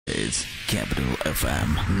Capital FM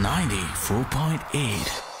 94.8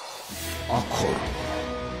 অক্ষর।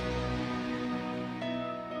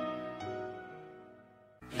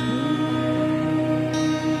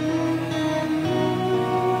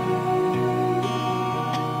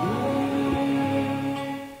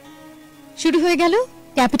 শুরু হয়ে গেল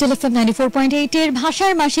ক্যাপিটাল এফএম 94.8 এর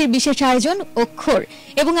ভাষার মাসের বিশেষ আয়োজন অক্ষর।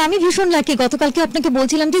 এবং আমি ভীষণ লাকি, গতকালকে আপনাকে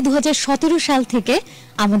বলছিলাম যে 2017 সাল থেকে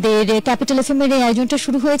আমাদের ক্যাপিটাল এফএম এর এই আয়োজনটা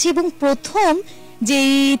শুরু হয়েছে এবং প্রথম যে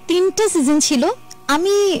 3টা সিজন ছিল,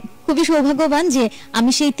 আমি খুবই সৌভাগ্যবান যে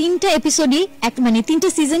আমি সেই 3টা এপিসোডই 3টা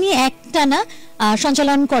সিজনই একটানা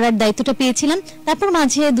সঞ্চালন করার দায়িত্বটা পেয়েছিলাম। তারপর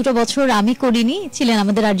মাঝে 2 বছর আমি করিনি, ছিলেন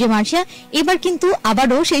আমাদের আরজে মার্শিয়া। এবার কিন্তু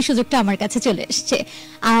আবারও সেই সুযোগটা আমার কাছে চলে এসছে।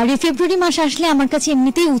 আর এই ফেব্রুয়ারি মাস আসলে আমার কাছে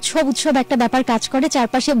এমনিতেই উৎসব একটা ব্যাপার কাজ করে,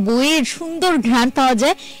 চারপাশে বইয়ের সুন্দর ঘ্রাণ পাওয়া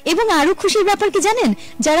যায়। এবং আরো খুশির ব্যাপার কি জানেন,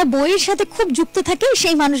 যারা বইয়ের সাথে খুব যুক্ত থাকে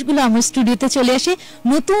সেই মানুষগুলো আমার স্টুডিওতে চলে আসে,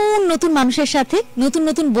 নতুন নতুন মানুষের সাথে, নতুন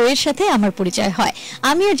নতুন বইয়ের সাথে আমার পরিচয় হয়।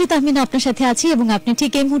 আমি আরজে তাহমিনা আপনার সাথে আছি এবং আপনি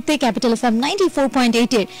ঠিক এই মুহূর্তে ক্যাপিটাল এফএম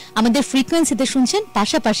 94.8 এর আমাদের ফ্রিকোয়েন্সিতে শুনছেন।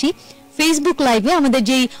 পাশাপাশি ফেসবুক লাইভে আমাদের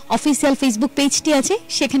যেই অফিসিয়াল ফেসবুক পেজটি আছে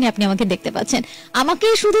সেখানে আপনি আমাকে দেখতে পাচ্ছেন। আমাকে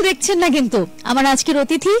শুধু দেখছেন না, কিন্তু আমার আজকের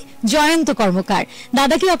অতিথি জয়ন্ত কর্মকার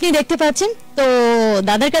দাদাকে আপনি দেখতে পাচ্ছেন। তো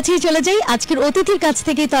দাদার কাছেই চলে যাই, আজকের অতিথির কাছ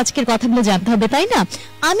থেকেই তো আজকের কথাগুলো জানতে হবে, তাই না?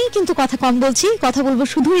 আমি কিন্তু কথা কম বলছি, কথা বলবো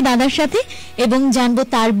শুধুই দাদার সাথে এবং জানবো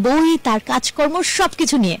তার বই, তার কাজকর্ম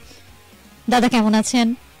সবকিছু নিয়ে। দাদা কেমন আছেন?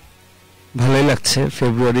 ভালোই লাগছে,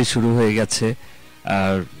 ফেব্রুয়ারি শুরু হয়ে গেছে।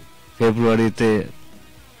 আর ফেব্রুয়ারিতে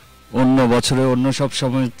অন্য বছরে অন্য সব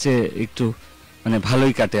সময়ের চেয়ে একটু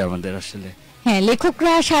ভালোই কাটে আমাদের আসলে। হ্যাঁ,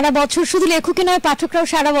 লেখকরা সারা বছর, শুধু লেখকই নয় পাঠকরাও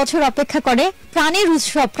সারা বছর অপেক্ষা করে প্রাণের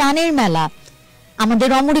উৎসব, প্রাণের মেলা, আমাদের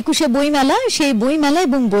অমর একুশে বই মেলা, সেই বই মেলা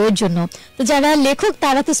এবং বইয়ের জন্য। তো যারা লেখক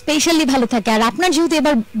তারা তো স্পেশালি ভালো থাকে। আর আপনার যেহেতু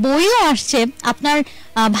এবার বইও আসছে, আপনার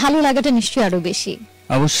ভালো লাগাটা নিশ্চয়ই আরো বেশি।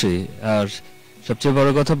 অবশ্যই। আর সবচেয়ে বড়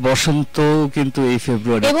কথা, বসন্ত কিন্তু এই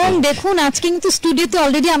ফেব্রুয়ারি। এবং দেখুন আজকে কিন্তু স্টুডিওতে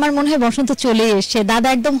অলরেডি আমার মনে হয় বসন্ত চলে এসেছে। দাদা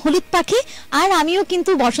একদম হলুদ পাখি, আর আমিও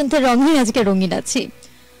কিন্তু বসন্তের রঙে আজকে রঙিন আছি।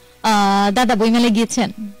 দাদা বইমেলা গিয়েছেন?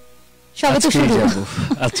 সবে তো শুরু।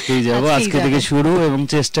 আজকেই যাব, আজকে থেকে শুরু, এবং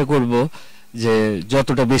চেষ্টা করব যে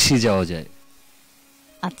যতটা বেশি যাওয়া যায়।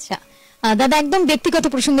 আচ্ছা দাদা, একদম ব্যক্তিগত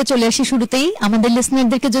প্রসঙ্গে চলে আসি শুরুতেই। আমাদের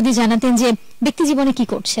লিসনারদেরকে যদি জানাতেন যে ব্যক্তি জীবনে কি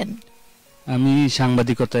করছেন। আমি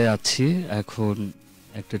সাংবাদিকতায় আছি এখন,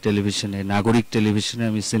 একটা টেলিভিশনে, নাগরিক টেলিভিশনে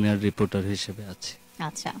আমি সিনিয়র রিপোর্টার হিসেবে আছি।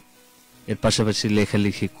 আচ্ছা, এর পাশাপাশি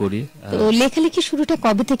লেখালেখি করি। তো লেখালেখি শুরুটা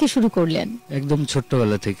কবে থেকে শুরু করলেন? একদম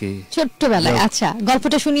ছোট্টবেলা থেকে। ছোট্টবেলায়? আচ্ছা,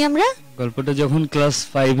 গল্পটা শুনি আমরা। গল্পটা যখন ক্লাস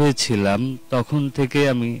 5-এ ছিলাম তখন থেকে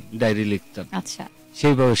আমি ডায়েরি লিখতাম। আচ্ছা,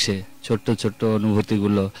 সেই বয়সে ছোট্ট ছোট্ট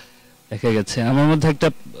অনুভূতিগুলো দেখা গেছে আমার মধ্যে একটা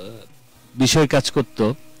বিষয় কাজ করতো,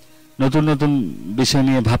 নতুন নতুন বিষয়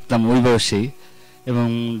নিয়ে ভাবতাম ওই বয়সেই, এবং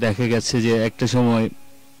দেখা গেছে যে একটা সময়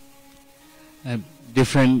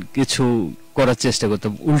ডিফারেন্ট কিছু করার চেষ্টা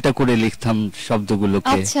করতাম, উল্টা করে লিখতাম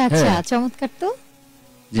শব্দগুলোকে। আচ্ছা আচ্ছা, চমৎকার তো।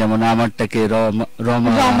 যেমন আমারটাকে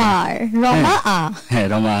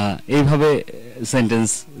রমা এইভাবে সেন্টেন্স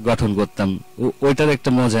গঠন করতাম, ওইটার একটা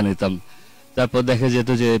মজা নিতাম। তারপর দেখা যেত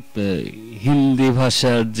যে হিন্দি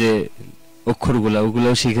ভাষার যে অক্ষরগুলো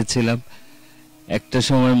ওগুলোও শিখেছিলাম। একটা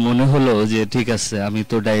সময় মনে হলো যে ঠিক আছে, আমি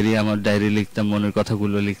তো আমার ডায়েরি লিখতাম, মনের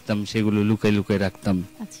কথাগুলো লিখতাম, সেগুলো লুকাই লুকাই রাখতাম,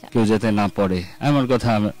 কেউ যাতে না পড়ে, আমার কথা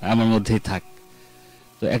আমার মধ্যেই থাক।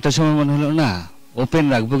 তো একটা সময় মনে হলো না, ওপেন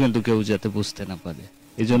রাখবো, কিন্তু কেউ যাতে বুঝতে না পারে।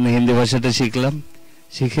 এই জন্য হিন্দি ভাষাটা শিখলাম,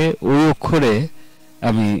 শিখে ওই অক্ষরে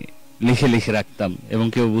আমি লিখে লিখে রাখতাম এবং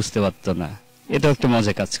কেউ বুঝতে পারতো না। এটা একটা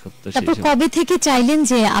মজা কাজ করতো। তারপর কবে থেকে চাইলেন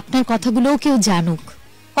যে আপনার কথাগুলোও কেউ জানুক?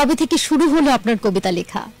 কবে থেকে শুরু হলো আপনার কবিতা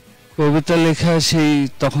লেখা? কবিতা লেখা সেই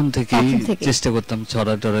তখন থেকেই চেষ্টা করতাম,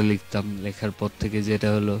 ছড়া টড়া লিখতাম। লেখার পর থেকে যেটা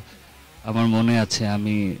হলো, আমার মনে আছে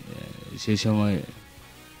আমি সেই সময়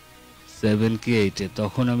 7 কি 8-এ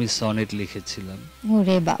তখন আমি সনেট লিখেছিলাম।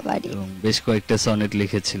 ওরে বাবারে! এবং বেশ কয়েকটা সনেট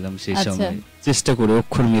লিখেছিলাম সেই সময়, চেষ্টা করে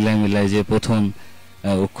অক্ষর মিলাই যে প্রথম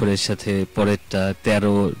অক্ষরের সাথে পরেরটা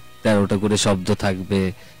 13টা করে শব্দ থাকবে,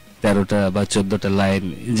 13টা বা 14টা লাইন,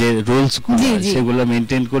 যে রুলস সেগুলো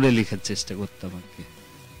মেনটেন করে লেখার চেষ্টা করতাম আর কি।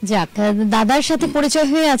 যাক, দাদার সাথে পরিচয়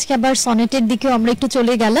হয়ে আজকে আবার সনেটের দিকেও আমরা একটু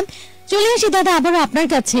চলে গেলাম। চলে আসি দাদা আবার আপনার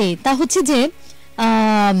কাছে। তা হচ্ছে যে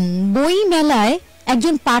বই মেলায়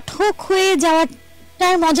একজন পাঠক হয়ে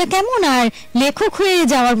যাওয়াটার মজা কেমন, আর লেখক হয়ে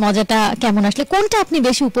যাওয়ার মজাটা কেমন, আসলে কোনটা আপনি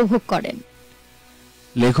বেশি উপভোগ করেন?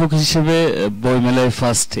 লেখক হিসেবে বই মেলায়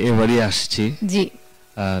ফার্স্ট এবারই আসছি। জি।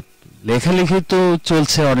 লেখালেখি তো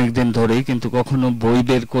চলছে অনেকদিন ধরেই, কিন্তু কখনো বই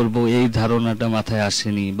বের করব এই ধারণাটা মাথায়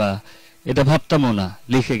আসেনি, বা এটা ভাবতামও না।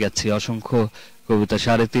 লিখে গেছি অসংখ্য কবিতা,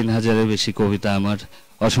 3500-এর বেশি কবিতা আমার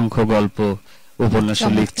অসংখ্য গল্প উপন্যাসও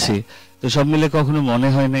চমৎকার। লিখছি, তো সব মিলে কখনো মনে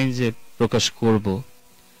হয় নাই যে প্রকাশ করব।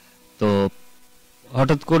 তো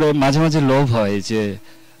হঠাৎ করে মাঝে মাঝে লোভ হয় যে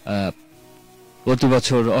প্রতি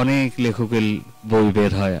বছর অনেক লেখকের বই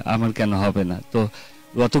বের হয়, আমার কেন হবে না। তো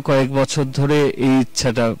গত কয়েক বছর ধরে এই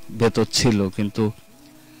ইচ্ছাটা ভেতর ছিল, কিন্তু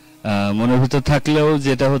মনের ভিতর থাকলেও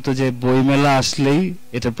যেটা হতো যে বইমেলা আসলেই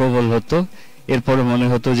এটা প্রবল হতো, এরপরে মনে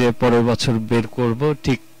হতো যে পরের বছর বের করব,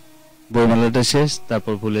 ঠিক বইমেলাটা শেষ,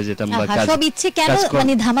 তারপর ভুলে যেতাম বা আহা, সব ইচ্ছে কেন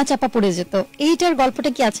মানে ধামাচাপা পড়ে যেত। এইটার গল্পটা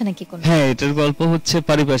কি আছে নাকি কোনো? হ্যাঁ, এটার গল্প হচ্ছে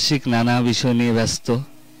পারিপার্শ্বিক নানা বিষয় নিয়ে ব্যস্ত,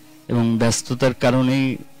 এবং ব্যস্ততার কারণেই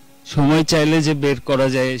সময় চাইলে যে বের করা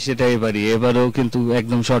যায় সেটা এবারেও কিন্তু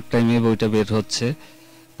একদম শর্ট টাইমে বইটা বের হচ্ছে,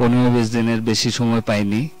 15-20 দিনের বেশি সময়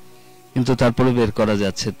পাইনি, কিন্তু তারপরে বের করা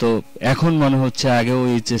যাচ্ছে। তো এখন মনে হচ্ছে আগেও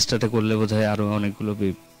এই চেষ্টাটা করলে বোধহয় আরো অনেকগুলো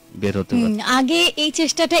বের হতে পারে। আগে এই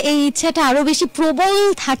চেষ্টাটা, এই ইচ্ছাটা আরো বেশি প্রবল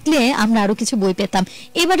থাকলে আমরা আরো কিছু বই পেতাম।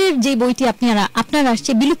 এবারের যে বইটি আপনার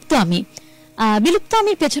আসছে বিলুপ্ত আমি, বিলুপ্ত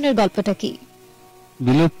আমির পেছনের গল্পটা কি?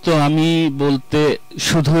 বিলুপ্ত আমি বলতে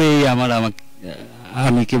শুধু এই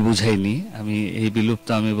আমিকে বুঝাইনি, আমি এই বিলুপ্ত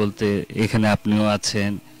আমি বলতে এখানে আপনিও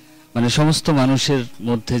আছেন, মানে সমস্ত মানুষের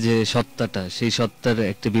মধ্যে যে সত্তাটা, সেই সত্তার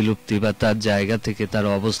একটা বিলুপ্তি, বা তার জায়গা থেকে, তার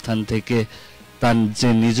অবস্থান থেকে, তার যে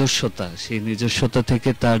নিজস্বতা, সেই নিজস্বতা থেকে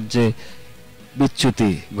তার যে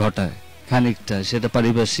বিচ্যুতি ঘটায় খানিকটা, সেটা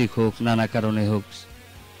পারিপার্শ্বিক হোক, নানা কারণে হোক,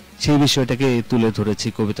 সেই বিষয়টাকে তুলে ধরেছি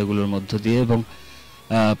কবিতাগুলোর মধ্য দিয়ে। এবং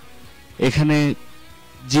এখানে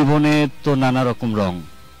জীবনে তো নানা রকম রং,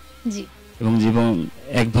 জি, এবং জীবন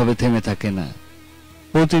একভাবে থেমে থাকে না,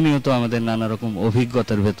 প্রতিনিয়ত আমাদের নানা রকম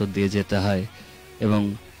অভিজ্ঞতার ভেতর দিয়ে যেতে হয়, এবং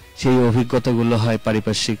সেই অভিজ্ঞতাগুলো হয়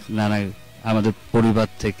পারিপার্শ্বিক নানা, আমাদের পরিবার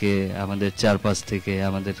থেকে, আমাদের চারপাশ থেকে,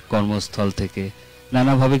 আমাদের কর্মস্থল থেকে,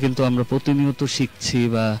 নানাভাবে কিন্তু আমরা প্রতিনিয়ত শিখছি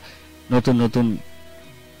বা নতুন নতুন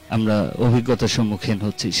আমরা অভিজ্ঞতার সম্মুখীন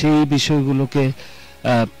হচ্ছি। সেই বিষয়গুলোকে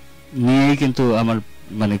নিয়েই কিন্তু আমার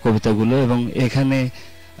মানে কবিতাগুলো। এবং এখানে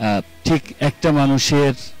ঠিক একটা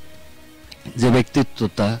মানুষের যে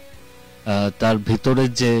ব্যক্তিত্বটা, তার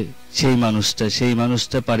ভিতরের যে সেই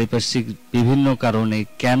মানুষটা পারিপার্শ্বিক বিভিন্ন কারণে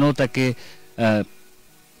কেন তাকে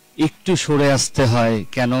একটু সরে আসতে হয়,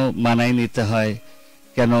 কেন মানায় নিতে হয়,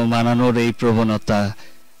 কেন মানানোর এই প্রবণতা,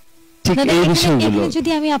 ঠিক এই বিষয়গুলো। যদি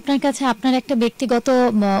আমি আপনার কাছে আপনার একটা ব্যক্তিগত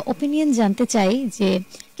ওপিনিয়ন জানতে চাই, যে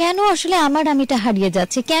কেন আসলে আমার আমিটা হারিয়ে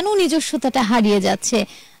যাচ্ছে, কেন নিজস্বতাটা হারিয়ে যাচ্ছে,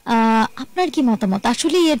 আপনার কি মতামত?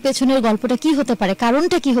 আসলে এর পেছনের গল্পটা কি হতে পারে,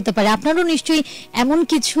 কারণটা কি হতে পারে? আপনারও নিশ্চয়ই এমন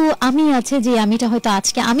কিছু আমি আছে যে আমিটা হয়তো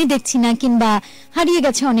আজকে আমি দেখছি না, কিংবা হারিয়ে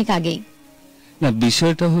গেছে অনেক আগেই। না,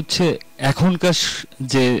 বিষয়টা হচ্ছে এখনকার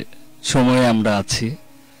যে সময়ে আমরা আছি,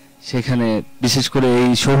 সেখানে বিশেষ করে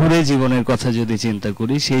এই শহুরে জীবনের কথা যদি চিন্তা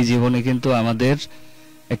করি, সেই জীবনে কিন্তু আমাদের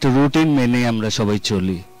একটা রুটিন মেনে আমরা সবাই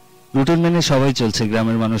চলি, রুটিন মেনে সবাই চলছে,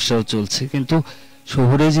 গ্রামের মানুষরাও চলছে, কিন্তু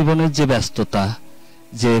শহুরে জীবনের যে ব্যস্ততা,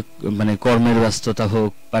 যে মানে কর্মের ব্যস্ততা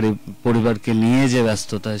হোক, পরিবারকে নিয়ে যে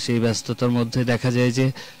ব্যস্ততা, সেই ব্যস্ততার মধ্যে দেখা যায় যে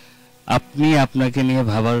আপনি আপনাকে নিয়ে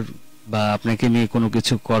ভাবার বা আপনাকে নিয়ে কোনো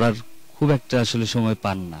কিছু করার খুব একটা আসলে সময়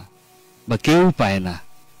পান না, বা কেউ পায় না,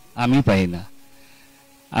 আমি পাই না।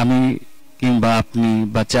 আমি কিংবা আপনি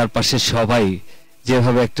বা চারপাশের সবাই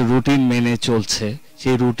যেভাবে একটা রুটিন মেনে চলছে,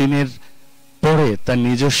 সেই রুটিনের পরে তার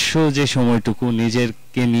নিজস্ব যে সময়টুকু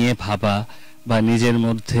নিজেকে নিয়ে ভাবা, বা নিজের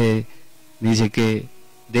মধ্যে নিজেকে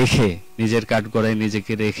দেখে, নিজের কাঠগড়ায়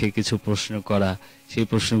নিজেকে রেখে কিছু প্রশ্ন করা, সেই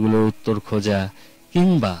প্রশ্নগুলোর উত্তর খোঁজা,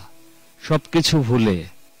 কিংবা সবকিছু ভুলে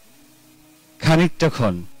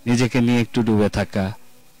খানিকটাক্ষণ নিজেকে নিয়ে একটু ডুবে থাকা,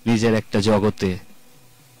 নিজের একটা জগতে,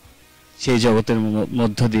 সেই জগতের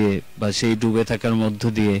মধ্য দিয়ে বা সেই ডুবে থাকার মধ্য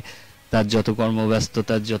দিয়ে তার যত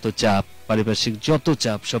কর্মব্যস্ততার যত চাপ, পারিপার্শ্বিক যত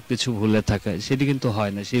চাপ, সবকিছু ভুলে থাকা, সেটি কিন্তু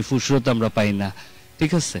হয় না, সেই ফুসরত আমরা পাই না।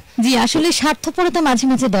 ঠিক আছে, জি, আসলে স্বার্থপরতা মাঝে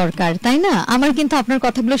মাঝে দরকার, তাই না? আমার কিন্তু আপনার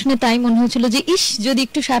কথাগুলো শুনে তাই মনে হচ্ছিল যে ইস, যদি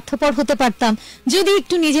একটু স্বার্থপর হতে পারতাম, যদি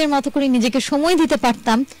একটু নিজের মতো করে নিজেকে সময় দিতে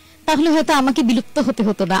পারতাম, তাহলে হয়তো আমাকে বিলুপ্ত হতে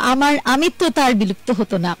হতো না, আমার আমিত্বতা আর বিলুপ্ত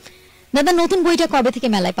হতো না। দাদা, নতুন বইটা কবে থেকে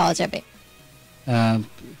মেলায় পাওয়া যাবে?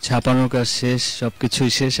 ছাপানোর কাজ শেষ,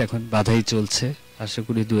 সবকিছুই শেষ, এখন বাধাই চলছে, আশা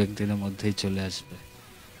করি 2-1 দিনের মধ্যেই চলে আসবে।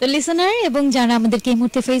 তো লিসেনার এবং যারা আমাদেরকে এই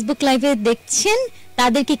মুহূর্তে ফেসবুক লাইভে দেখছেন,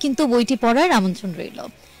 তাদেরকে কিন্তু বইটি পড়ার আমন্ত্রণ রইল।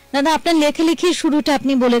 দাদা, আপনার লেখালেখির শুরুটা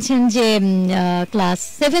আপনি বলেছেন যে ক্লাস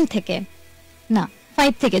 7 থেকে, না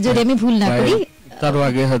 5 থেকে, যদি আমি ভুল না করি। তার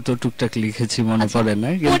আগে হয়তো টুকটাক লিখেছি, মনে পড়ে না।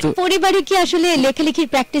 কিন্তু পরিবারে কি আসলে লেখালেখির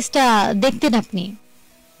প্র্যাকটিসটা দেখতেন আপনি?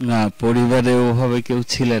 না, পরিবারে ওভাবে কেউ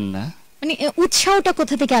ছিলেন না। মানে উৎসাহটা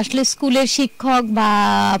কোথা থেকে আসলে? স্কুলের শিক্ষক বা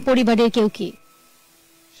পরিবারের কেউ কি?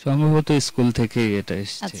 সম্ভবত স্কুল থেকেই এটা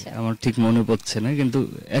এসেছে, আচ্ছা। আমার ঠিক মনে পড়ছে না, কিন্তু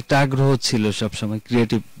একটা আগ্রহ ছিল সব সময়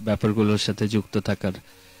ক্রিয়েটিভ ব্যাপারগুলোর সাথে যুক্ত থাকার।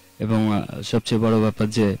 এবং সবচেয়ে বড় ব্যাপার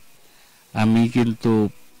যে আমি কিন্তু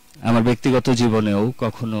আমার ব্যক্তিগত জীবনেও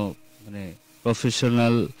কখনো মানে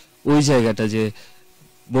প্রফেশনাল ওই জায়গাটা যে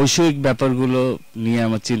বৈষয়িক ব্যাপারগুলো নিয়ে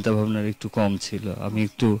আমার চিন্তা ভাবনার একটু কম ছিল। আমি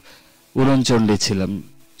একটু উড়নচণ্ডী ছিলাম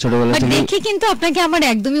ছোটবেলা বাট থেকে। দেখে কিন্তু আপনাকে আমার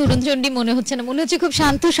একদমই উড়নচণ্ডী মনে হচ্ছে না, মনে হচ্ছে খুব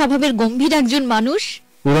শান্ত স্বভাবের গম্ভীর একজন মানুষ।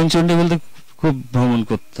 উড়নচণ্ডী বলতে খুব ভ্রমণ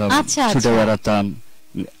করতাম, আচ্ছা, ছুটে আচ্ছা। বেড়াতাম,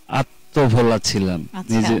 আত্মভোলা ছিলাম,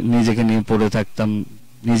 আচ্ছা। নিজেকে নিয়ে পড়ে থাকতাম।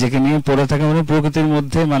 নিজেকে নিয়ে পড়ে থাকা মানে প্রকৃতির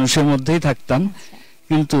মধ্যে মানুষের মধ্যেই থাকতাম,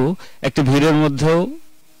 কিন্তু একটা ভিড়ের মধ্যেও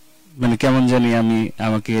মানে কেমন জানি আমি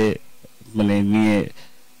আমাকে মানে নিয়ে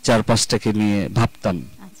চারপাশটাকে নিয়ে ভাবতাম,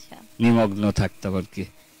 আচ্ছা নিমগ্ন থাকতাম আর কি।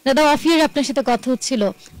 দাদা, অফ ইয়ার আপনার সাথে কথা হচ্ছিল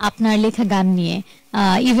আপনার লেখা গান নিয়ে,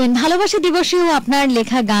 ইভেন ভালোবাসা দিবসেও আপনার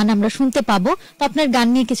লেখা গান আমরা শুনতে পাবো। তো আপনার গান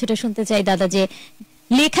নিয়ে কিছুটা শুনতে চাই দাদা, যে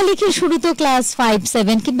লেখালেখির শুরু তো ক্লাস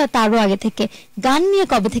 5-7 কিংবা তারও আগে থেকে, গান নিয়ে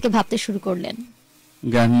কবে থেকে ভাবতে শুরু করলেন?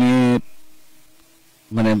 গান নিয়ে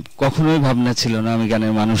মানে কখনোই ভাবনা ছিল না, আমি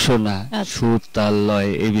গানের মানুষও না। আচ্ছা। সুর, তাল, লয়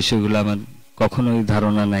এই বিষয়গুলো আমার কখনোই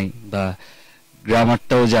ধারণা নাই, বা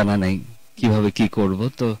গ্রামারটাও জানা নাই কিভাবে কি করব।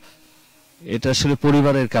 তো এটা আসলে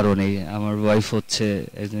পরিবারের কারণেই। আমার ওয়াইফ হচ্ছে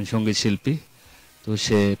একজন সঙ্গীত শিল্পী, তো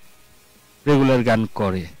সে রেগুলার গান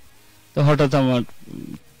করে। তো হঠাৎ আমার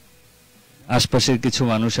আশপাশের কিছু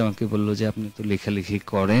মানুষ আমাকে বললো যে আপনি তো লেখালেখি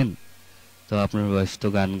করেন, তো আপনার ওয়াইফ তো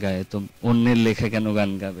গান গায়, তো অন্যের লেখা কেন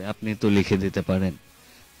গান গাবে, আপনি তো লিখে দিতে পারেন।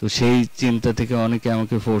 তো সেই চিন্তা থেকে অনেকে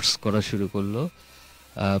আমাকে ফোর্স করা শুরু করলো।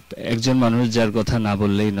 একজন মানুষ যার কথা না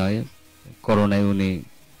বললেই নয়, করোনায় উনি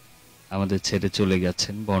আমাদের ছেড়ে চলে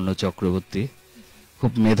গেছেন, বর্ণ চক্রবর্তী।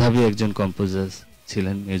 খুব মেধাবী একজন কম্পোজার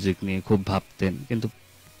ছিলেন, মিউজিক নিয়ে খুব ভাবতেন, কিন্তু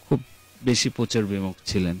খুব বেশি প্রচার বিমুখ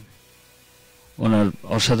ছিলেন। ওনার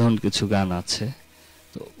অসাধারণ কিছু গান আছে।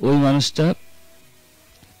 তো ওই মানুষটা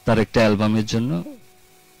তার একটা অ্যালবামের জন্য,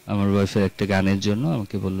 আমার ওয়াইফের একটা গানের জন্য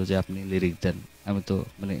আমাকে বললো যে আপনি লিরিক দেন। আমি তো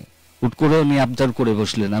মানে হুট করে উনি আবদার করে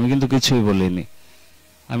বসলেন, আমি কিন্তু কিছুই বলিনি।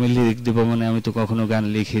 আমি লিরিক দিব মানে আমি তো কখনো গান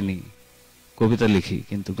লিখিনি, কবিতা লিখি,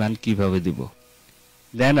 কিন্তু গান কিভাবে দিব?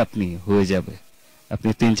 দেন আপনি, হয়ে যাবে, আপনি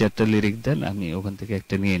 3-4টা লিরিক দেন, আমি ওখান থেকে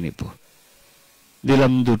একটা নিয়ে নিব।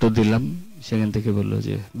 দিলাম, দুটো দিলাম। সেখান থেকে বললো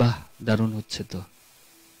যে বাহ, দারুণ হচ্ছে তো,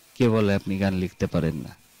 কে বলে আপনি গান লিখতে পারেন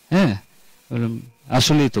না? হ্যাঁ, বললাম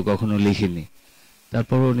আসলেই তো কখনো লিখিনি।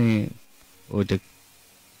 তারপর উনি ওইটা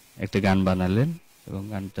একটা গান বানালেন, এবং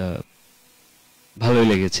গানটা ভালোই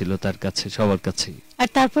লেগেছিল তার কাছে, সবার কাছেই। আর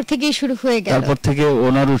তারপর থেকেই শুরু হয়ে গেল। তারপর থেকে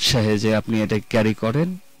ওনার উৎসাহে যে আপনি এটা ক্যারি করেন,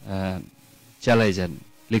 চালাই যান,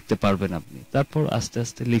 লিখতে পারবেন আপনি। তারপর আস্তে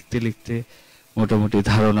আস্তে লিখতে লিখতে মোটামুটি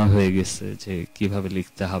ধারণা হয়ে গেছে যে কিভাবে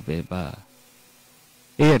লিখতে হবে, বা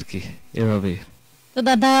এই আর কি, এভাবে। তো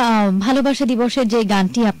দাদা, ভালোবাসা দিবসের যে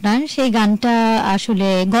গানটি আপনার, সেই গানটা আসলে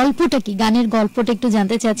গল্পটা কি, গানের গল্পটা একটু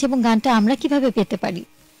জানতে চাচ্ছি, এবং গানটা আমরা কিভাবে পেতে পারি?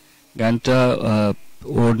 গানটা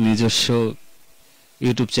ওর নিজস্ব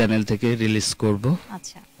ইউটিউব চ্যানেল থেকে রিলিজ করব।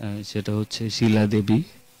 আচ্ছা, সেটা হচ্ছে শিলা দেবী,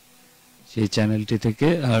 সেই চ্যানেলটি থেকে।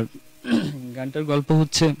 আর গানটার গল্প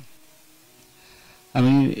হচ্ছে,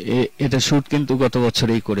 আমি এটা শুট কিন্তু গত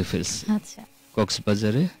বছরেই করে ফেলছি আচ্ছা,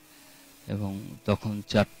 কক্সবাজারে, এবং তখন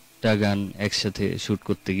 4টা গান একসাথে শুট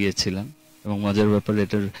করতে গিয়েছিলাম। এবং মজার ব্যাপার,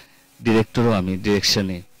 এটার ডিরেক্টরও আমি,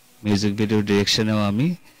 ডিরেকশনে, মিউজিক ভিডিও ডিরেকশনেও আমি,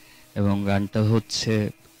 এবং গানটা হচ্ছে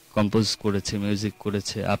কম্পোজ করেছে, মিউজিক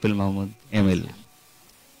করেছে আপিল মাহমুদ এমএল।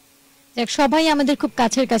 যাক, সবাই আমাদের খুব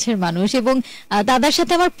কাছের কাছের মানুষ। এবং দাদার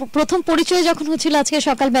সাথে আমার প্রথম পরিচয় যখন হচ্ছিল আজকে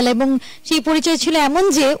সকালবেলা, এবং সেই পরিচয় ছিল এমন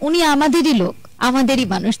যে উনি আমাদেরই লোক, আমাদেরই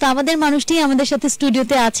মানুষ। তো আমাদের মানুষটি আমাদের সাথে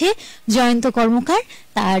স্টুডিওতে আছে, জয়ন্ত কর্মকার।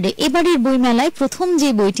 তার এবারের বইমেলায় প্রথম যে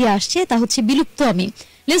বইটি আসছে তা হচ্ছে বিলুপ্ত আমি।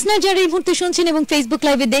 লিসনার যারা এই মুহূর্তে শুনছেন এবং ফেসবুক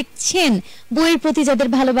লাইভে দেখছেন, বইয়ের প্রতি যাদের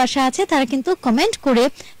ভালোবাসা আছে তারা কিন্তু কমেন্ট করে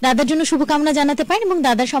দাদার জন্য শুভকামনা জানাতে পারেন, এবং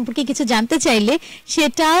দাদার সম্পর্কে কিছু জানতে চাইলে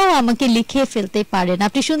সেটাও আমাকে লিখে ফেলতে পারেন।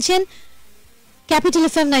 আপনি শুনছেন ক্যাপিটাল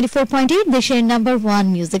এফএম 94.8, দেশের নাম্বার 1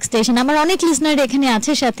 মিউজিক স্টেশন। আমার অনেক লিসনার এখানে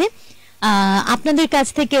আছে সাথে। আপনাদের কাছ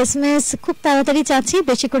থেকে এসএমএস খুব তাড়াতাড়ি চাচ্ছি,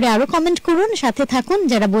 বেশি করে আরো কমেন্ট করুন, সাথে থাকুন।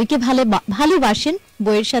 যারা বইকে ভালোবাসেন,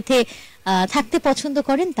 বইয়ের সাথে থাকতে পছন্দ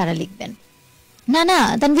করেন, তারা লিখবেন। না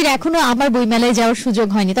তানভীর, এখনো আমার বইমেলায় যাওয়ার সুযোগ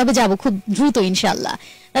হয়নি, তবে যাব খুব দ্রুত ইনশাআল্লাহ।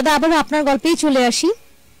 দাদা, আবারও আপনার গল্পেই চলে আসি।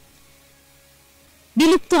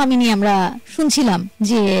 বিলুপ্ত আমি নিয়ে আমরা শুনছিলাম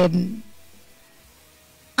যে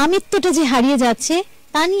আমিত্বটা যে হারিয়ে যাচ্ছে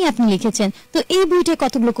তা নিয়ে আপনি লিখেছেন। তো এই বইতে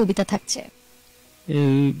কতগুলো কবিতা থাকছে?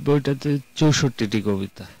 এই বইটাতে 64টি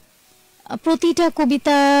কবিতা। প্রতিটা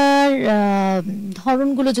কবিতার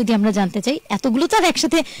ধরনগুলো যদি আমরা জানতে চাই, এতগুলো তো আর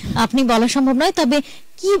একসাথে আপনি বলা সম্ভব নয়, তবে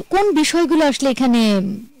কি কোন বিষয়গুলো আসলে এখানে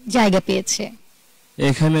জায়গা পেয়েছে?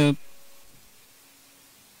 এখানে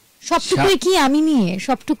সবটুকুই কি আমি নিয়ে,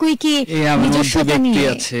 সবটুকুই কি এই আমার মধ্যে নিজস্বতা ব্যক্তি নিয়ে?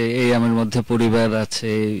 আছে, এই আমার মধ্যে পরিবার আছে,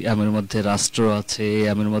 এই আমার মধ্যে রাষ্ট্র আছে, এই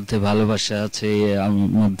আমার মধ্যে ভালোবাসা আছে, এই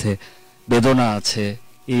আমার মধ্যে বেদনা আছে,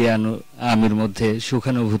 এই আমার মধ্যে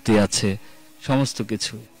সুখানুভূতি আছে, সমস্ত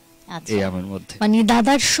কিছু আচ্ছা, এই আমার মধ্যে। মানে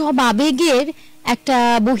দাদার সব আবেগের একটা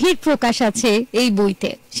বহির প্রকাশ আছে এই বইতে,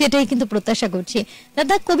 সেটাই কিন্তু প্রত্যাশা করছি।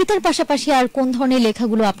 দাদা, কবিতার পাশাপাশি আর কোন ধরনের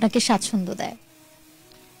লেখাগুলো আপনাকে স্বাচ্ছন্দ্য দেয়?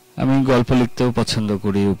 আমি গল্প লিখতেও পছন্দ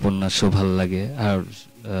করি, উপন্যাসও ভালো লাগে। আর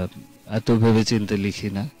এত ভেবে চিন্তে লিখি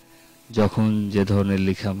না, যখন যে ধরনের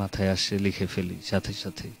লেখা মাথায় আসে লিখে ফেলি সাথে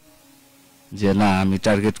সাথে। যে না আমি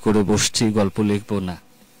টার্গেট করে বসছি গল্প লিখবো, না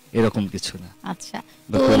এরকম কিছু না। আচ্ছা,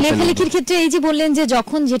 তো লেখালেখির ক্ষেত্রে এই যে বললেন যে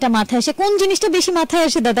যখন যেটা মাথায় আসে, কোন জিনিসটা বেশি মাথায়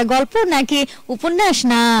আসে দাদা, গল্প নাকি উপন্যাস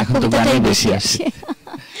না কবিতাটাই বেশি আসে?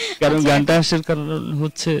 কারণ গানটা আসার কারণ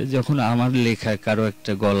হচ্ছে যখন আমার লেখা কারো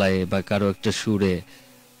একটা গলায় বা কারো একটা সুরে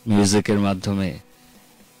মিউজিকের মাধ্যমে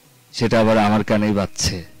সেটা আবার আমার কানেই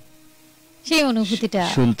বাজছে, সেই অনুভূতিটা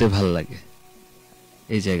শুনতে ভাল লাগে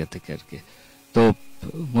এই জায়গা থেকে আর কি। তো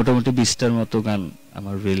মোটামুটি 20টার মতো গান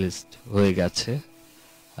আমার রিলিজ হয়ে গেছে,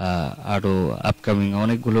 আরো আপকামিং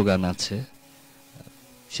অনেকগুলো গান আছে,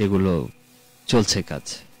 সেগুলো চলছে কাজ।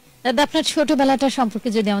 দাদা, আপনার ছোটবেলাটা সম্পর্কে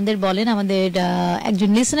যদি আমাদের বলেন, আমাদের একজন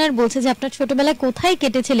লিসেনার বলছে যে আপনার ছোটবেলা কোথায়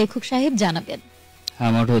কেটেছে লেখক সাহেব, জানাবেন।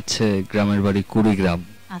 আমার হচ্ছে গ্রামের বাড়ি কুড়িগ্রাম,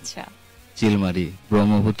 আচ্ছা, চিলমারি,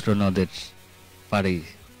 ব্রহ্মপুত্র নদের পাড়ে।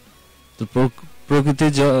 তো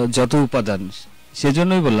প্রকৃতির যত উপাদান,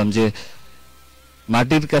 সেজন্যই বললাম যে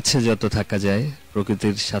মাটির কাছে যত থাকা যায়,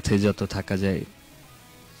 প্রকৃতির সাথে যত থাকা যায়,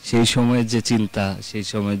 সেই সময়ের যে চিন্তা, সেই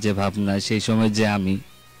সময়ের যে ভাবনা, সেই সময়ের যে আমি,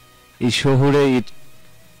 এই শহরে ইট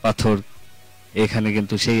পাথর, এখানে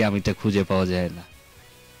কিন্তু সেই আমিটা খুঁজে পাওয়া যায় না।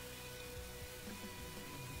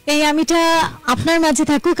 এই আমিটা আপনার মাঝে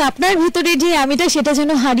থাকুক, আপনার ভিতরে যে আমিটা সেটা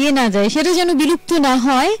যেন হারিয়ে না যায়, সেটা যেন বিলুপ্ত না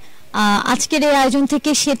হয়। আজকের এই আয়োজন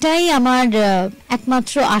থেকে সেটাই আমার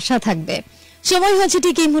একমাত্র আশা থাকবে। সময় হচ্ছে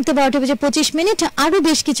ঠিক এই মুহূর্তে 12:25। আরো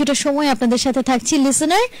বেশ কিছুটা সময় আপনাদের সাথে থাকছি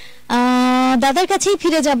লিসেনার। দাদার কাছেই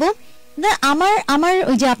ফিরে যাব। আমার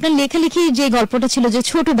ওই যে আপনার লেখালেখির যে গল্পটা ছিল যে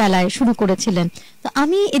ছোটবেলায় শুরু করেছিলেন, তো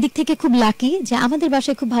আমি এদিক থেকে খুব লাকি যে আমাদের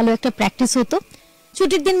বাসায় খুব ভালো একটা প্র্যাকটিস হতো।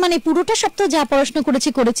 ছুটির দিন মানে পুরোটা সপ্তাহ যা পড়াশোনা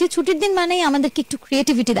করেছি, ছুটির দিন মানেই আমাদেরকে একটু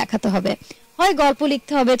ক্রিয়েটিভিটি দেখাতে হবে, হয় গল্প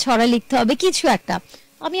লিখতে হবে, ছড়া লিখতে হবে, কিছু একটা।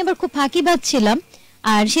 আমি আবার খুব ফাঁকিবাজ ছিলাম,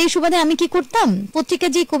 আর সেই সুবাদে আমি কি করতাম,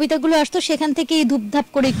 পত্রিকায় যে কবিতাগুলো আসতো সেখান থেকে ধুপধাপ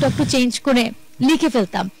করে একটু একটু চেঞ্জ করে লিখে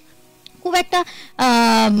ফেলতাম। খুব একটা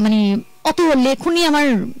মানে অত লেখনী আমার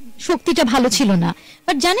শক্তিটা ভালো ছিল না,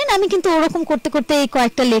 বাট জানেন আমি কিন্তু ওরকম করতে করতে এই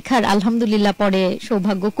কয়েকটা লেখার আলহামদুলিল্লাহ পরে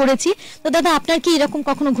সৌভাগ্য করেছি। তো দাদা, আপনার কি এরকম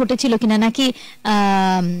কখনো ঘটেছিল কিনা, নাকি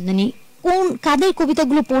মানে কোন কাদের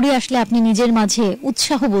কবিতাগুলো পড়ে আসলে আপনি নিজের মাঝে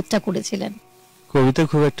উৎসাহ বোধটা করেছিলেন? কবিতা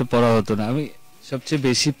খুব একটা পড়া হতো না, আমি সবচেয়ে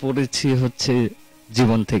বেশি পড়েছি হচ্ছে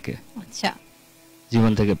জীবন থেকে। আচ্ছা,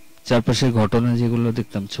 জীবন থেকে চারপাশের ঘটনা যেগুলো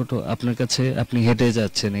দেখতাম ছোট, আপনার কাছে আপনি হেঁটে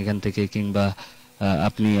যাচ্ছেন এখান থেকে, কিংবা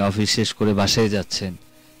আপনি অফিস শেষ করে বাসায় যাচ্ছেন,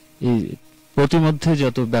 এই প্রতিমধ্যে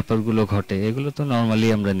যত ব্যাপারগুলো ঘটে এগুলো তো নরমালি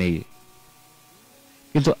আমরা নেই,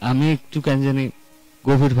 কিন্তু আমি একটু কেন জানি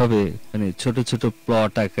গভীরভাবে মানে ছোট ছোট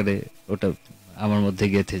প্লট আকারে ওটা আমার মধ্যে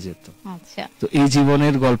গেঁথে যেত। আচ্ছা, তো এই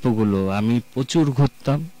জীবনের গল্পগুলো আমি প্রচুর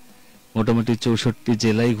ঘুরতাম, মোটামুটি 64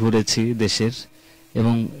 জেলায় ঘুরেছি দেশের,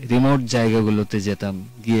 এবং রিমোট জায়গাগুলোতে যেতাম,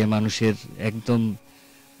 গিয়ে মানুষের একদম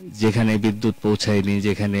যেখানে বিদ্যুৎ পৌঁছায়নি,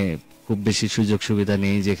 যেখানে খুব বেশি সুযোগ সুবিধা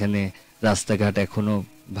নেই, যেখানে রাস্তাঘাট এখনো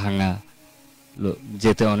ভাঙা,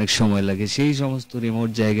 যেতে অনেক সময় লাগে, সেই সমস্ত রিমোট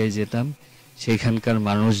জায়গায় যেতাম। সেখানকার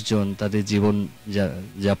মানুষজন, তাদের জীবন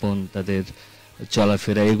যাপন, তাদের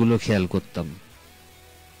চলাফেরা, এগুলো খেয়াল করতাম।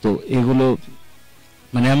 তো এগুলো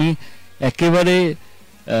মানে আমি একেবারে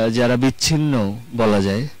যারা বিচ্ছিন্ন বলা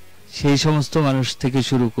যায় সেই সমস্ত মানুষ থেকে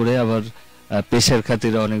শুরু করে আবার পেশার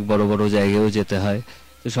খাতিরে অনেক বড় বড় জায়গায়ও যেতে হয়।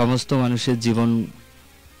 তো সমস্ত মানুষের জীবন,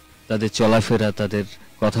 তাদের চলাফেরা, তাদের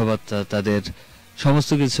কথাবার্তা, তাদের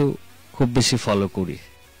সমস্ত কিছু খুব বেশি ফলো করি।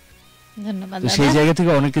 ধন্যবাদ। তো সেই জায়গা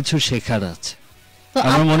থেকে অনেক কিছু শেখার আছে।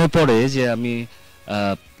 আমার মনে পড়ে যে আমি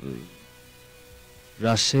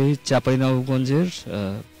রাজশাহী চাঁপাইনবাবগঞ্জের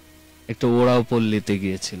একটা ওড়াও পল্লীতে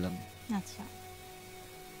গিয়েছিলাম। আচ্ছা,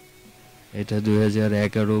 এটা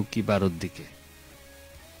 2011 কি 12 দিকে।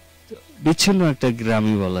 বিচ্ছিন্ন একটা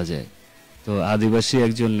গ্রামই বলা যায়। তো আদিবাসী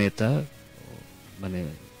একজন নেতা, মানে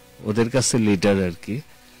ওদের কাছে লিডার আর কি,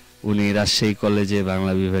 উনি রাজশাহী কলেজে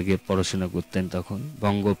বাংলা বিভাগে পড়াশোনা করতেন তখন,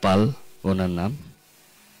 বঙ্গপাল ওনার নাম।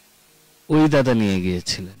 ওই দাদা নিয়ে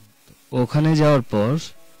গিয়েছিলেন। ওখানে যাওয়ার পর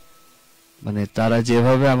মানে তারা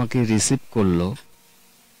যেভাবে আমাকে রিসিভ করলো,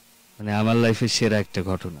 মানে আমার লাইফের সেরা একটা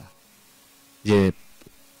ঘটনা, যে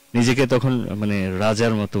নিজেকে তখন মানে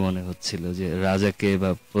রাজার মতো মনে হচ্ছিল, যে রাজাকে বা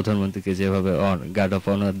প্রধানমন্ত্রীকে যেভাবে গার্ড অফ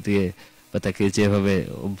অনার দিয়ে বা তাকে যেভাবে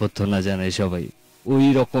অভ্যর্থনা জানায় সবাই, ওই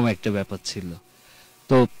রকম একটা ব্যাপার ছিল।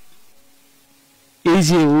 তো এই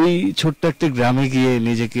যে ওই ছোট্ট একটা গ্রামে গিয়ে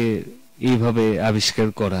নিজেকে এইভাবে আবিষ্কার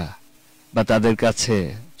করা, বা তাদের কাছে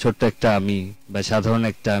ছোট্ট একটা আমি বা সাধারণ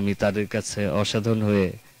একটা আমি তাদের কাছে অসাধারণ হয়ে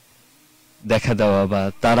দেখা দেওয়া, বা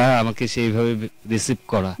তারা আমাকে সেইভাবে রিসিভ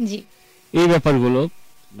করা, জি, এই ব্যাপারগুলো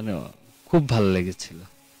মানে খুব ভালো লেগেছিল।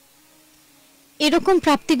 এরকম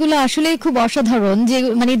প্রাপ্তিগুলো আসলে খুব অসাধারণ, যে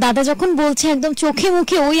মানে দাদা যখন বলছে একদম চোখে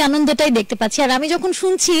মুখে ওই আনন্দটাই দেখতে পাচ্ছি, আর আমি যখন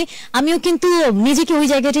শুনছি আমিও কিন্তু নিজেকে ওই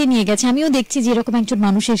জায়গাটাই নিয়ে গেছি। আমিও দেখছি যে এরকম একজন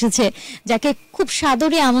মানুষ এসেছে যাকে খুব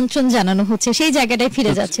সাদরে আমন্ত্রণ জানানো হচ্ছে, সেই জায়গাটায়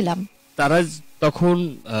ফিরে যাচ্ছিলাম। তারা তখন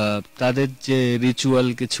তাদের যে রিচুয়াল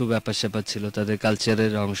কিছু ব্যাপার স্যাপার ছিল, তাদের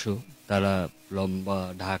কালচারের অংশ, তারা লম্বা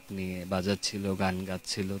ঢাক নিয়ে বাজাচ্ছিল, গান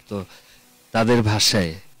গাচ্ছিল, তো তাদের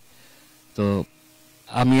ভাষায়। তো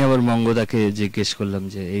আমি আবার মঙ্গদাকে জিজ্ঞেস করলাম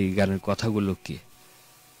যে এই গানের কথাগুলো কি।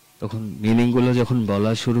 তখন মিনিং গুলো যখন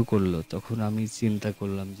বলা শুরু করলো, তখন আমি চিন্তা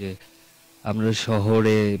করলাম যে আমরা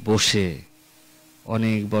শহরে বসে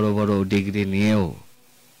অনেক বড় বড় ডিগ্রি নিয়েও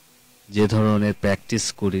যে ধরনের প্র্যাকটিস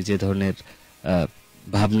করি, যে ধরনের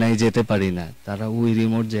ভাবনায় যেতে পারি না, তারা ওই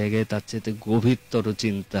রিমোট জায়গায় তার চেয়ে গভীরতর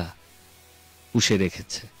চিন্তা পুষে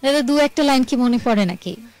রেখেছে। দাদা দু একটা লাইন কি মনে পড়ে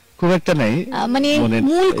নাকি? খুব একটা নাই, মানে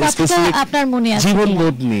মূল কথাটা আপনার মনে আছে?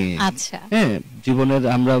 জীবনবোধ নিয়ে। আচ্ছা, হ্যাঁ, জীবনের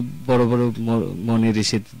আমরা বড় বড় মনি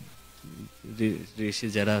ঋষি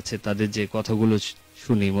যারা আছে তাদের যে কথাগুলো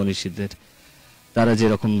শুনি, মনীষীদের, তারা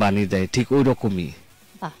যেরকম বাণী দেয় ঠিক ওই রকমই।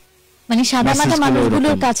 মানে সাদা মাটা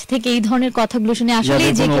মানুষগুলোর কাছ থেকে এই ধরনের কথাগুলো শুনে আসলে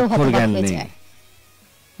যে কেউ হতবাক হয়ে যায়।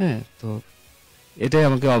 হ্যাঁ, তো এটাই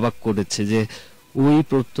আমাকে অবাক করেছে যে ওই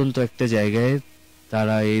প্রত্যন্ত একটা জায়গায়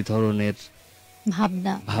তারা এই ধরনের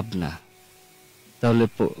ভাবনা, তাহলে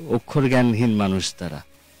অক্ষর জ্ঞানহীন মানুষ তারা।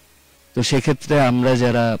 তো সেক্ষেত্রে আমরা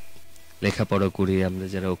যারা লেখাপড়া করি, আমরা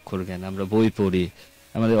যারা অক্ষর জ্ঞান, আমরা বই পড়ি,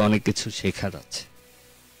 আমাদের অনেক কিছু শেখার আছে।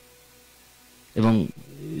 এবং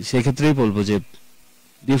সেক্ষেত্রেই বলবো যে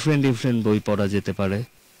ডিফারেন্ট ডিফারেন্ট বই পড়া যেতে পারে,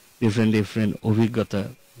 ডিফারেন্ট ডিফারেন্ট অভিজ্ঞতা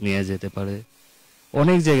নিয়ে যেতে পারে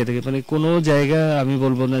অনেক জায়গা থেকে। মানে কোনো জায়গা আমি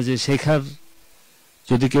বলবো না যে শেখার,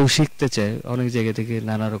 যদি কেউ শিখতে চায় অনেক জায়গা থেকে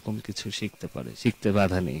নানা রকম কিছু শিখতে পারে, শিখতে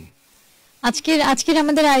বাধা নেই। আজকের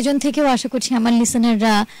আমাদের আয়োজন থেকেও আশা করছি আমার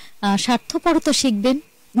লিসেনাররা স্বার্থপরতা শিখবেন,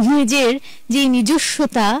 নিজের যে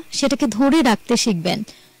নিজস্বতা সেটাকে ধরে রাখতে শিখবেন।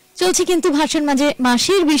 চলছে কিন্তু ভাষার মাঝে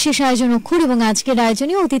মাসের বিশেষ আয়োজন অক্ষর, এবং আজকের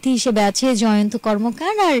আয়োজনে অতিথি হিসেবে আছে জয়ন্ত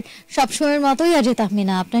কর্মকার, আর সবসময়ের মতোই আজ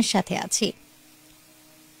তাহমিনা আপনার সাথে আছি।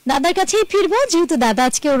 দাদার কাছেই ফিরবো, যেহেতু দাদা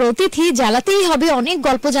আজকে ওর অতিথি, জ্বালাতেই হবে, অনেক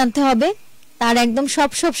গল্প জানতে হবে তার, একদম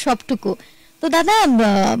সবটুকু। তো দাদা,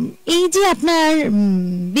 এই যে আপনার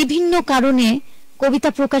বিভিন্ন কারণে কবিতা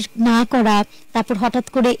প্রকাশ না করা, তারপর হঠাৎ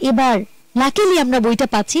করে এবার লাকিলি আমরা বইটা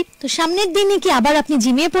পাচ্ছি, তো সামনের দিনে কি আবার আপনি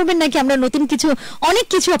ঝিমিয়ে পড়বেন, নাকি আমরা নতুন কিছু অনেক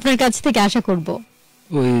কিছু আপনার কাছ থেকে আশা করব?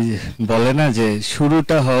 ওই বলে না যে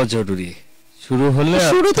শুরুটা হওয়া জরুরি,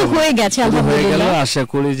 শুরু তো হয়ে গেছে আলহামদুলিল্লাহ। আশা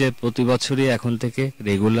করি যে প্রতি বছরই এখন থেকে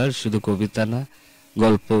রেগুলার, শুধু কবিতা না,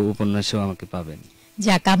 গল্প উপন্যাসও আমাকে পাবেন।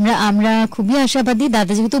 যাক, আমরা খুবই আশাবাদী।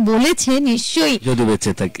 দাদা যেহেতু বলেছে, নিশ্চয়ই যদি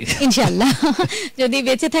বেঁচে থাকি ইনশাআল্লাহ, যদি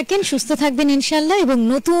বেঁচে থাকেন, সুস্থ থাকবেন ইনশাআল্লাহ, এবং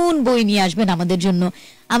নতুন বই নিয়ে আসবেন আমাদের জন্য।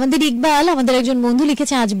 আমাদের ইকবাল, আমাদের একজন বন্ধু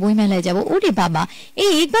লিখেছে আজ বই মেলায় যাব। ওরে বাবা,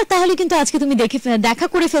 এই ইকবাল, তাহলে কিন্তু আজকে তুমি দেখা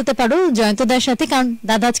করে ফেলতে পারো জয়ন্তদার সাথে, কারণ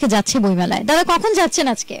দাদা আজকে যাচ্ছে বই মেলায়। দাদা কখন যাচ্ছেন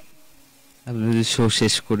আজকে? আমি শো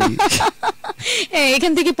শেষ করি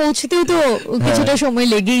এখান থেকে পৌঁছতেও তো কিছুটা সময়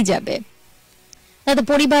লেগেই যাবে। দাদা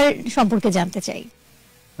পরিবার সম্পর্কে জানতে চাই।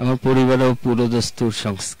 আমার পরিবারও পুরোদস্তুর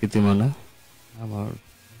সংস্কৃতি মানা, আমার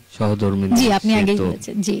সহধর্মী। জি, আপনি আগেই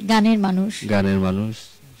বলেছেন, জি, গানের মানুষ,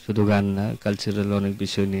 শুধু গান না, কালচারাল অনেক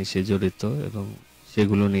বিষয় নিয়ে সে জড়িত, এবং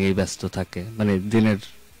সেগুলো নিয়েই ব্যস্ত থাকে। মানে দিনের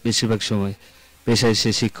বেশিরভাগ সময় পেশায় সে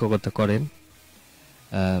শিক্ষকতা করেন,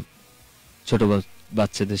 ছোট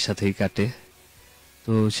বাচ্চাদের সাথেই কাটে।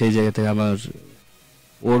 তো সেই জায়গা থেকে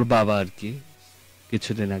ওর বাবা আর কি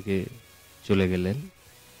কিছুদিন আগে চলে গেলেন।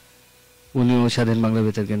 উনিও স্বাধীন বাংলা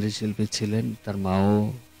বেতার কেন্দ্রের শিল্পী ছিলেন, তার মাও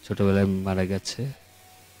ছোটবেলায় মারা গেছে,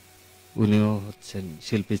 উনিও হচ্ছেন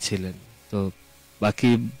শিল্পী ছিলেন। তো বাকি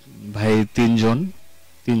ভাই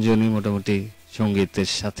তিনজনই মোটামুটি সঙ্গীতের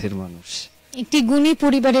সাথের মানুষ। একটি গুণী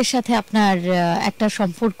পরিবারের সাথে আপনার একটা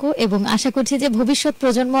সম্পর্ক, এবং আশা করছি যে ভবিষ্যৎ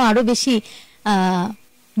প্রজন্ম আরো বেশি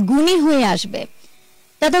গুণী হয়ে আসবে।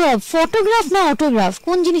 দাদা, ফটোগ্রাফ না অটোগ্রাফ,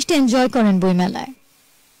 কোন জিনিসটা এনজয় করেন বইমেলায়?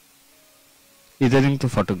 ইদানিং তো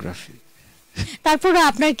ফটোগ্রাফি। তারপরে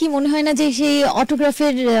আপনার কি মনে হয় না যে সেই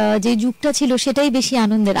অটোগ্রাফের যে যুগটা ছিল সেটাই বেশি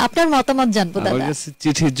আনন্দের? আপনার মতামত জানবো আমার দাদা। কাছে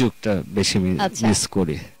চিঠির যুগটা বেশি আচ্ছা। মিস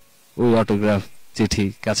করি, ওই অটোগ্রাফ চিঠি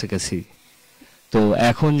কাছাকাছি। তো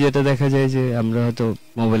এখন যেটা দেখা যায় যে আমরা হয়তো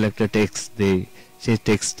মোবাইল একটা টেক্সট দেই, সেই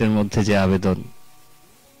টেক্সটের মধ্যে যে আবেদন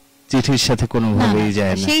চিঠির সাথে কোনোভাবেই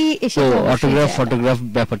যায় না। তো অটোগ্রাফ ফটোগ্রাফ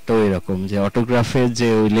ব্যাপারটাও এরকম, যে অটোগ্রাফের যে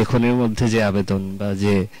ওই লেখনের মধ্যে যে আবেদন বা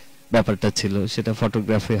যে ব্যাপারটা ছিল সেটা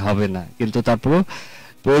ফটোগ্রাফে হবে না, কিন্তু তারপরও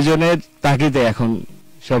প্রয়োজনের তাগিদে এখন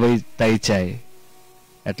সবাই তাই চায়,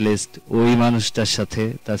 অ্যাটলিস্ট ওই মানুষটার সাথে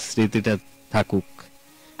তার স্মৃতিটা থাকুক।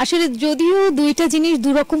 আসলে যদিও দুইটা জিনিস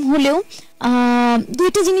দুরকম হলেও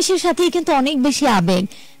দুইটা জিনিসের সাথেই কিন্তু অনেক বেশি আবেগ।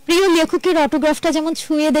 প্রিয় লেখকের অটোগ্রাফটা যেমন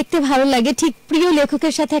ছুঁয়ে দেখতে ভালো লাগে, ঠিক প্রিয়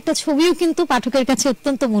লেখকের সাথে একটা ছবিও কিন্তু পাঠকের কাছে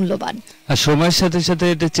অত্যন্ত মূল্যবান। আর সময়ের সাথে সাথে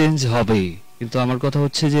এটা চেঞ্জ হবেই, কিন্তু আমার কথা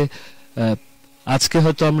হচ্ছে যে আজকে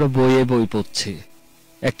হয়তো আমরা বইয়ে বই পড়ছি,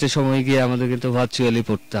 একটা সময় গিয়ে আমাদের কিন্তু ভার্চুয়ালি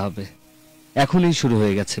পড়তে হবে, এখনই শুরু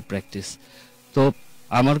হয়ে গেছে প্র্যাকটিস। তো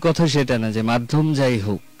আমার কথা সেটা না যে মাধ্যম যাই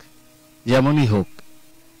হোক, যেমনই হোক,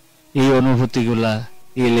 এই অনুভূতিগুলা,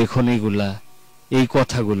 এই লেখনীগুলা, এই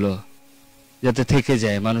কথাগুলো যাতে থেকে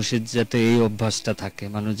যায়, মানুষের যাতে এই অভ্যাসটা থাকে,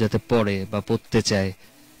 মানুষ যাতে পড়ে বা পড়তে চায়,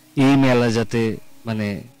 এই মেলা যাতে মানে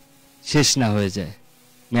শেষ না হয়ে যায়,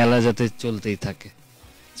 মেলা যাতে চলতেই থাকে।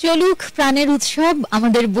 চলুক প্রাণের উৎসব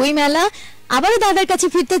আমাদের বই মেলা। আবারও দাদার কাছে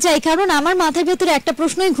ফিরতে চাই, কারণ আমার মাথার ভেতরে একটা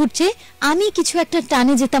প্রশ্নই ঘুরছে, আমি কিছু একটা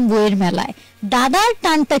টানে যেতাম বইয়ের মেলায়, দাদার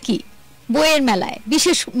টানটা কি বইয়ের মেলায়?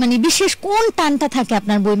 বিশেষ কোন টানটা থাকে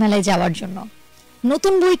আপনার বই মেলায় যাওয়ার জন্য?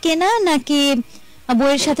 নতুন বই কেনা, নাকি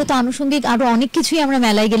বইয়ের সাথে তো আনুষঙ্গিক আরো অনেক কিছুই আমরা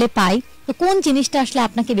মেলায় গেলে পাই, তো কোন জিনিসটা আসলে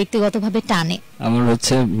আপনাকে ব্যক্তিগতভাবে টানে? আমার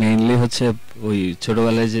হচ্ছে মেইনলি হচ্ছে ওই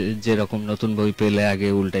ছোটবেলায় যেরকম নতুন বই পেলে আগে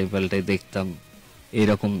উল্টাই পাল্টাই দেখতাম,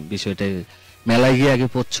 এইরকম বিষয়টাই মেলায় গিয়ে আগে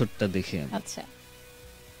প্রচ্ছদটা দেখি। আচ্ছা,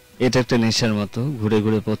 এটা একটা নেশার মতো, ঘুরে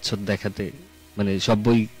ঘুরে প্রচ্ছদ দেখাতে, মানে সব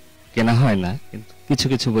বই কেনা হয় না, কিন্তু কিছু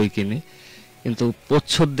কিছু বই কিনি, কিন্তু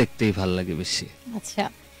প্রচ্ছদ দেখতেই ভালো লাগে বেশি। আচ্ছা,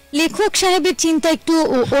 লেখক সাহেবের চিন্তা একটু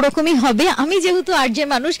ওরকমই হবে। আমি যেহেতু আরজে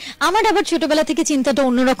মানুষ, আমার আবার ছোটবেলা থেকে চিন্তাটা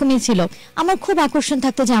অন্যরকমই ছিল। আমার খুব আকর্ষণ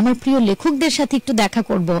থাকতো যে আমার প্রিয় লেখকদের সাথে একটু দেখা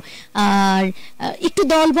করব, আর একটু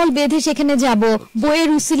দলবল বেঁধে সেখানে যাব, বইয়ের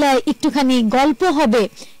উসিলায় একটুখানি গল্প হবে,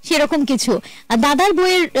 সেরকম কিছু। দাদার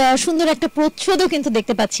বইয়ের সুন্দর একটা প্রচ্ছদও কিন্তু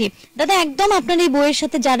দেখতে পাচ্ছি। দাদা, একদম আপনার এই বইয়ের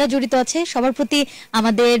সাথে যারা জড়িত আছে সবার প্রতি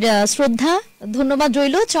আমাদের শ্রদ্ধা, ধন্যবাদ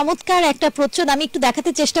রইল। চমৎকার একটা প্রচ্ছদ, আমি একটু দেখাতে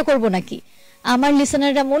চেষ্টা করব নাকি? আমার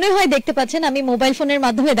লিসনাররা মনে হয় দেখতে পাচ্ছেন, আমি মোবাইল ফোনের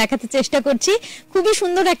মাধ্যমে দেখাতে চেষ্টা করছি। খুবই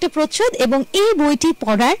সুন্দর একটা প্রচ্ছদ, এবং এই বইটি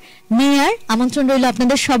পড়ার নেয়ার আমন্ত্রণ রইল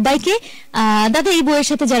আপনাদের সবাইকে। দাদা, এই বইয়ের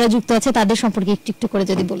সাথে যারা যুক্ত আছে তাদের সম্পর্কে একটু একটু করে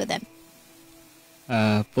যদি বলে দেন।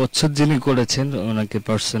 প্রচ্ছদ যিনি করেছেন ওনাকে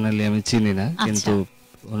পার্সোনালি আমি চিনি না, কিন্তু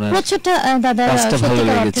ওনার প্রচ্ছদটা দাদা ভালো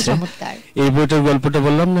লেগেছে। এই বইটার গল্পটা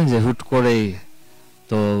বললাম না যে হুট করেই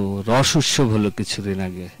তো রস উৎসব হলো কিছুদিন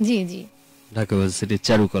আগে, জি জি, ঢাকা ভার্সিটির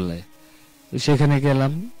চারুকলায়। সেখানে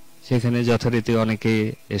গেলাম, সেখানে যথারীতি অনেকে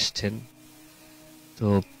এসছেন। তো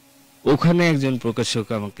ওখানে একজন প্রকাশক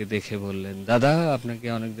আমাকে দেখে বললেন, দাদা আপনাকে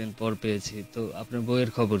অনেকদিন পর পেয়েছি, তো আপনার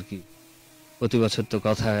বইয়ের খবর কি? প্রতি বছর তো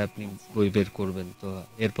কথা হয় আপনি বই বের করবেন, তো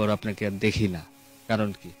এরপর আপনাকে আর দেখি না, কারণ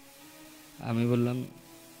কি? আমি বললাম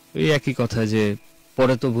ওই একই কথা, যে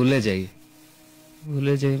পরে তো ভুলে যাই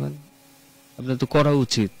মানে আপনার তো করা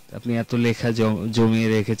উচিত, আপনি এত লেখা জমিয়ে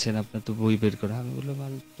রেখেছেন, আপনার তো বই বের করা। আমি বললাম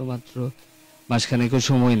তো মাত্র মাসখানেকও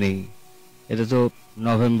সময় নেই, এটা তো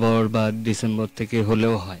নভেম্বর বা ডিসেম্বর থেকে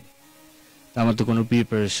হলেও হয়, আমার তো কোনো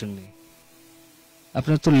প্রিপারেশন নেই।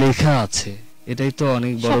 আপনার তো লেখা আছে, এটাই তো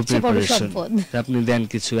অনেক বড় প্রিপারেশন, আপনি দেন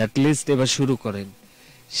কিছু, অ্যাটলিস্ট এবার শুরু করেন।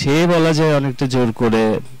 সে বলা যায় অনেকটা জোর করে,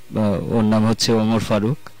 ওর নাম হচ্ছে ওমর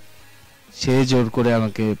ফারুক, সে জোর করে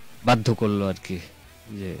আমাকে বাধ্য করলো আর কি,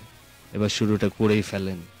 যে এবার শুরুটা করেই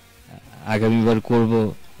ফেলেন, আগামীবার করব,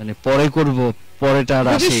 মানে পরে করব, পরেটা আর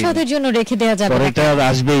ভবিষ্যতের জন্য রেখে দেয়া যাবে, পরেটা আর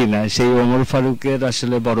আসবেই না। সেই ওমর ফারুকের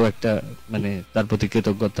আসলে বড় একটা মানে তার প্রতি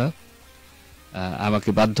কৃতজ্ঞতা, আমাকে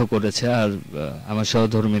বাধ্য করেছে। আর আমার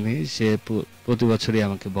সহধর্মিনী, সে প্রতি বছরই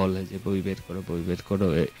আমাকে বলে যে বই বের করো, বই বের করো,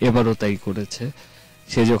 এবারও তাই করেছে।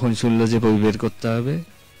 সে যখন শুনলো যে বই বের করতে হবে,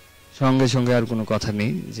 সঙ্গে সঙ্গে আর কোনো কথা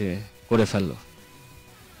নেই, যে করে ফেলো,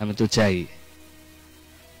 আমি তো চাই।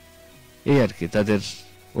 এই আর কি, তাদের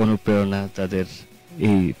অনুপ্রেরণা, তাদের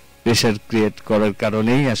এই প্রেশার ক্রিয়েট করার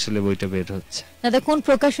কারণেই আসলে বইটা বের হচ্ছে। দাদা, কোন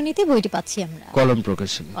প্রকাশনীতে বইটি পাচ্ছি আমরা? কলম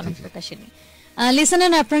প্রকাশনী। কলম প্রকাশনী।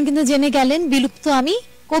 লিসেনার, আপনারা কিন্তু জেনে গেলেন, বিলুপ্ত আমি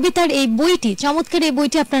কবিতার এই বইটি, চমৎকার এই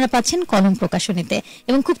বইটি আপনারা পাচ্ছেন কলম প্রকাশনীতে,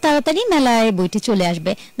 এবং খুব তাড়াতাড়ি মেলায় বইটি চলে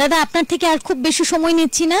আসবে। দাদা, আপনার থেকে আর খুব বেশি সময়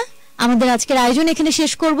নিচ্ছি না, আমাদের আজকের আয়োজন এখানে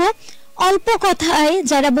শেষ করব। অল্প কথায়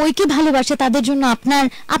যারা বইকে ভালোবাসে তাদের জন্য আপনার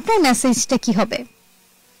মেসেজটা কি হবে?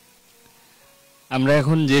 আমরা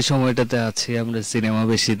এখন যে সময়টাতে আছি, আমরা সিনেমা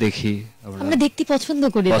বেশি দেখি, আমরা দেখতে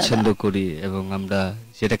পছন্দ করি এবং আমরা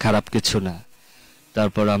সেটা খারাপ কিছু না।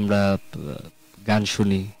 তারপর আমরা গান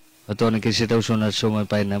শুনি, হয়তো অনেকে সেটাও শোনার সময়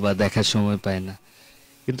পায় না বা দেখার সময় পায় না,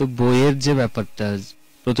 কিন্তু বইয়ের যে ব্যাপারটা,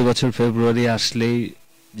 প্রতি বছর ফেব্রুয়ারি আসলেই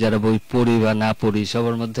যারা বই পড়ি বা না পড়ি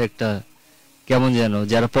সবার মধ্যে একটা কেমন যেন,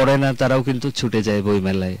 যারা পড়ে না তারাও কিন্তু ছুটে যায় বই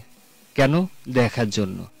মেলায়। কেন?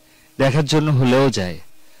 দেখার জন্য হলেও যায়।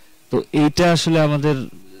 তো এইটা আসলে আমাদের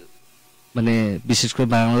মানে বিশেষ করে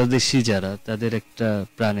বাংলাদেশি যারা, তাদের একটা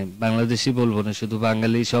প্রাণে, বাংলাদেশি বলবো না, শুধু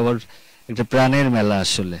বাঙালি, সবার একটা প্রাণের মেলা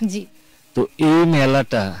আসলে। তো এই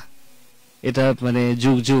মেলাটা এটা মানে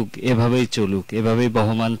যুগ যুগ এভাবেই চলুক, এভাবেই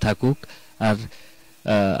বহমান থাকুক। আর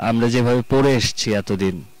আমরা যেভাবে পড়ে এসছি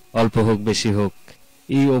এতদিন, অল্প হোক বেশি হোক,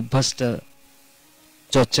 এই অভ্যাসটা,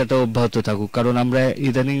 চর্চাটা অব্যাহত থাকুক। কারণ আমরা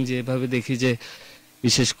ইদানিং যেভাবে দেখি যে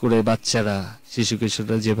বিশেষ করে বাচ্চারা, শিশু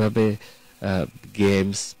কিশোররা যেভাবে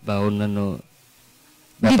গেমস বা অন্যান্য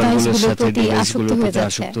ব্যাপারগুলোর সাথে, ডিভাইসগুলোর প্রতি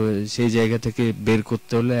আসক্ত, সেই জায়গা থেকে বের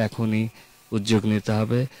করতে হলে এখনই উদ্যোগ নিতে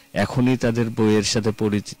হবে, এখনই তাদের বইয়ের সাথে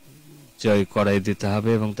পরিচয় করাই দিতে হবে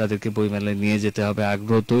এবং তাদেরকে বইমেলায় নিয়ে যেতে হবে,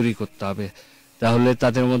 আগ্রহ তৈরি করতে হবে। তাহলে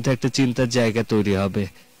তাদের মধ্যে একটা চিন্তার জায়গা তৈরি হবে।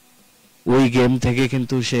 ওই গেম থেকে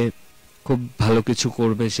কিন্তু সে খুব ভালো কিছু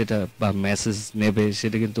করবে সেটা, বা মেসেজ নেবে,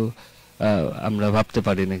 সেটা কিন্তু আমরা ভাবতে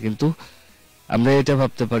পারি না। কিন্তু আমরা এটা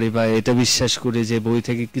ভাবতে পারি বা এটা বিশ্বাস করি যে বই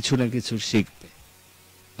থেকে কিছু না কিছু শিখবে।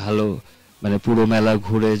 ভালো মানে পুরো মেলা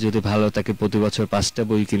ঘুরে যদি ভালো তাকে প্রতি বছর 5টা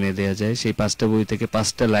বই কিনে দেওয়া যায়, সেই 5টা বই থেকে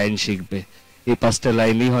 5টা লাইন শিখবে। এই 5টা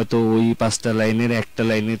লাইনই হয়তো, ওই 5টা লাইনের একটা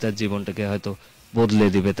লাইনই তার জীবনটাকে হয়তো বদলে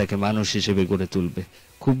দিবে, তাকে মানুষ হিসেবে গড়ে তুলবে।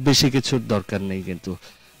 খুব বেশি কিছুর দরকার নেই। কিন্তু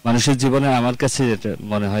মানুষের জীবনে আমার কাছে যেটা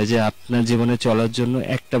মনে হয় যে আপনার জীবনে চলার জন্য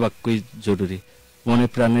একটা বাক্যই জরুরি। মনে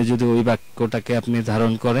প্রাণে যদি ওই বাক্যটাকে আপনি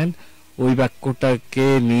ধারণ করেন, ওই বাক্যটাকে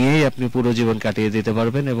নিয়েই আপনি পুরো জীবন কাটিয়ে দিতে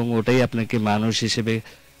পারবেন এবং ওটাই আপনাকে মানুষ হিসেবে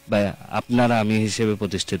বা আপনার আমি হিসেবে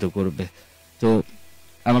প্রতিষ্ঠিত করবে। তো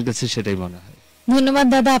আমার কাছে সেটাই মনে হয়। ধন্যবাদ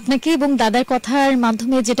দাদা আপনাকে। এবং দাদার কথার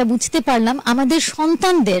মাধ্যমে যেটা বুঝতে পারলাম, আমাদের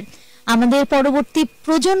সন্তানদের, আমাদের পরবর্তী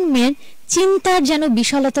প্রজন্মের চিন্তার যেন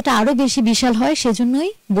বিশালতাটা আরো বেশি বিশাল হয়,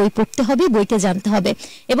 সেজন্যই বই পড়তে হবে, বইকে জানতে হবে।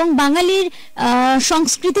 এবং বাঙালির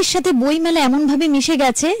সংস্কৃতির সাথে বই মেলা এমন ভাবে মিশে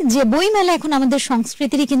গেছে যে বই মেলা এখন আমাদের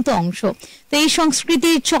সংস্কৃতিরই কিন্তু অংশ। তো এই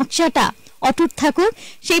সংস্কৃতির চর্চাটা অটুট থাকুক,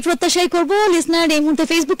 সেই প্রত্যাশাই করবো। লিসনার, এই মুহূর্তে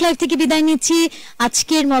ফেসবুক লাইভ থেকে বিদায় নিচ্ছি।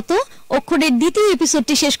 আজকের মতো অক্ষরের দ্বিতীয়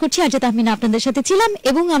এপিসোডটি শেষ করছি। আজ তাহমিনা আপনাদের সাথে ছিলাম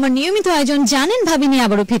এবং আমার নিয়মিত আয়োজন জানেন ভাবিনি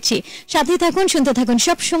আবারও ফিরছি। সাথে থাকুন, শুনতে থাকুন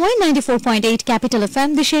সব সময় 94.8 ক্যাপিটাল এফএম,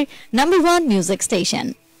 দেশের নাম্বার 1 মিউজিক স্টেশন।